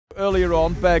earlier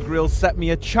on, BearGrylls set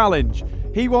me a challenge.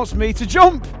 He wants me to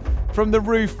jump from the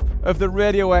roof of the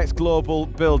Radio X Global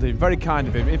building. Very kind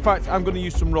of him. In fact, I'm going to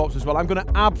use some ropes as well. I'm going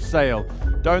to abseil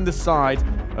down the side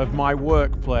of my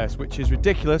workplace, which is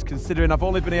ridiculous considering I've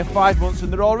only been here 5 months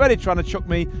and they're already trying to chuck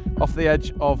me off the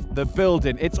edge of the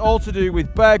building. It's all to do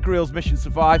with BearGrylls Mission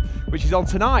Survive, which is on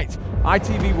tonight,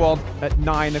 ITV1 at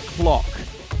 9 o'clock.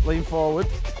 Lean forward.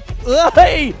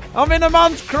 Hey! I'm in a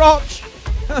man's crotch!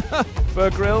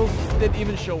 BearGrylls didn't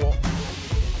even show up.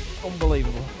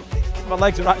 Unbelievable. My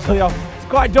legs are actually off. It's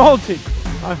quite daunting.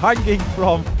 I'm hanging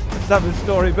from a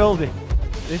 7-storey building.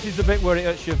 This is the bit where it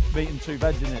hurts your feet and 2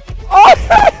 beds, isn't it? Oh,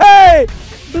 hey!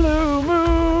 Blue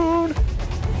moon!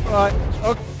 Right,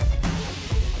 okay.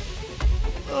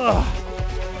 Ugh.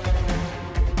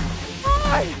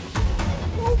 Hi!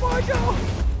 Oh my god!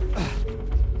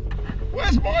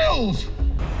 Where's Miles?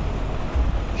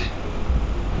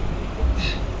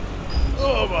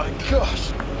 Oh my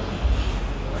gosh!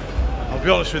 I'll be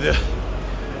honest with you,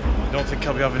 I don't think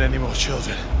I'll be having any more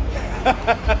children.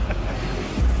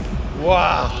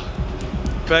 Wow!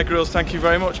 BearGrylls, thank you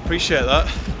very much, appreciate that.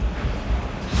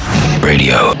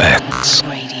 Radio X.